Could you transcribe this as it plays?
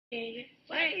Wait.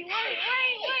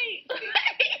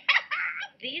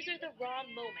 These are the raw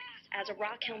moments as a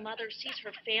Rock Hill mother sees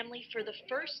her family for the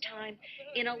first time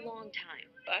in a long time.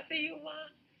 I see you, Mom.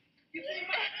 You see,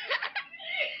 Mom?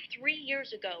 3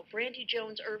 years ago, Brandy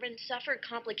Jones Irvin suffered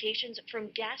complications from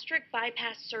gastric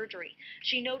bypass surgery.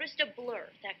 She noticed a blur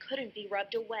that couldn't be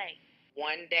rubbed away.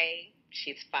 One day,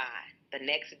 she's fine. The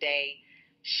next day,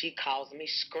 she calls me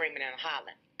screaming and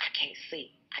hollering. I can't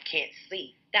see. I can't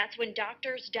see. That's when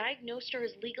doctors diagnosed her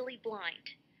as legally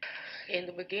blind. In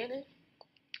the beginning,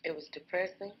 it was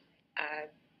depressing. I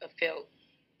felt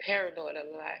paranoid a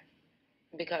lot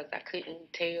because I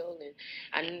couldn't tell, and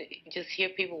I just hear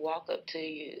people walk up to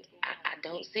you. I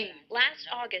don't see you. Last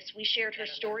August, we shared her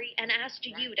story and asked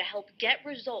you to help get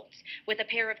results with a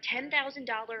pair of $10,000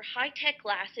 high-tech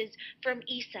glasses from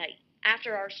eSIGHT.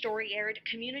 After our story aired,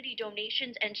 community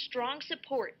donations and strong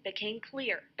support became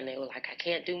clear. And they were like, I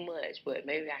can't do much, but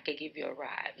maybe I can give you a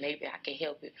ride. Maybe I can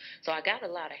help you. So I got a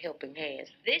lot of helping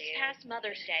hands. This past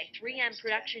Mother's Day, 3M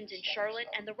Productions in Charlotte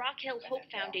and the Rock Hill Hope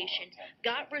Foundation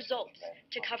got results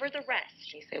to cover the rest.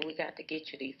 She said, we got to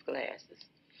get you these glasses.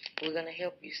 We're going to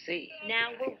help you see. Now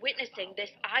we're witnessing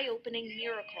this eye-opening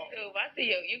miracle. Oh, I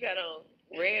see you got on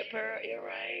red pearl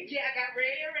earrings. Yeah, I got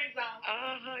red earrings on.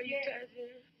 You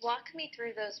touching. Walk me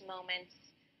through those moments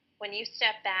when you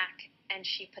step back and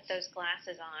she put those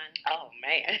glasses on. Oh,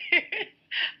 man.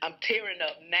 I'm tearing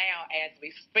up now as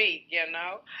we speak, you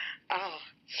know. Oh,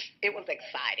 it was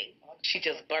exciting. She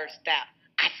just burst out.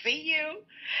 I see you.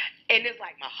 And it's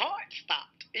like my heart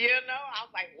stopped, you know. I was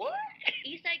like, what?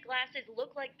 eSight glasses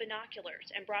look like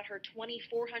binoculars and brought her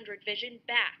 2400 vision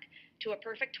back to a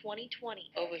perfect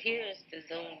 20/20. Over here is the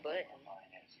zoom button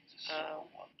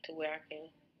to where I can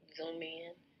zoom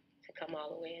in to come all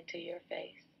the way into your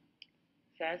face.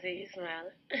 So I see you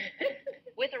smiling.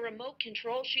 With a remote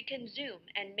control, she can zoom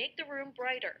and make the room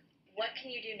brighter. What can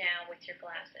you do now with your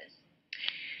glasses?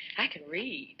 I can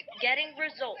read. Getting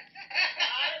results.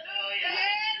 Hallelujah.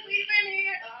 Yes, we've been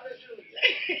here.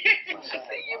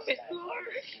 See, you've been hard.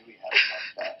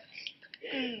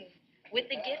 With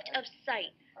the gift of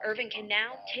sight, Irvin can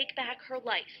now take back her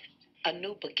life. A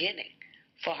new beginning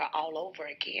for her all over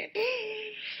again.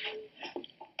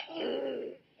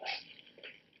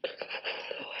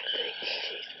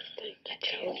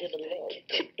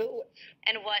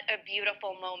 And what a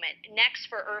beautiful moment. Next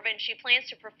for Irvin, she plans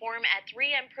to perform at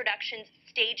 3M Productions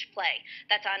Stage Play.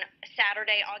 That's on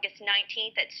Saturday, August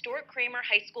 19th at Stuart Kramer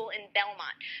High School in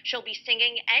Belmont. She'll be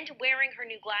singing and wearing her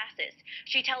new glasses.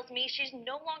 She tells me she's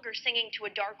no longer singing to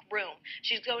a dark room.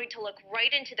 She's going to look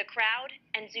right into the crowd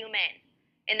and zoom in.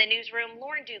 In the newsroom,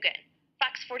 Lauren Dugan,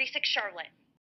 Fox 46 Charlotte.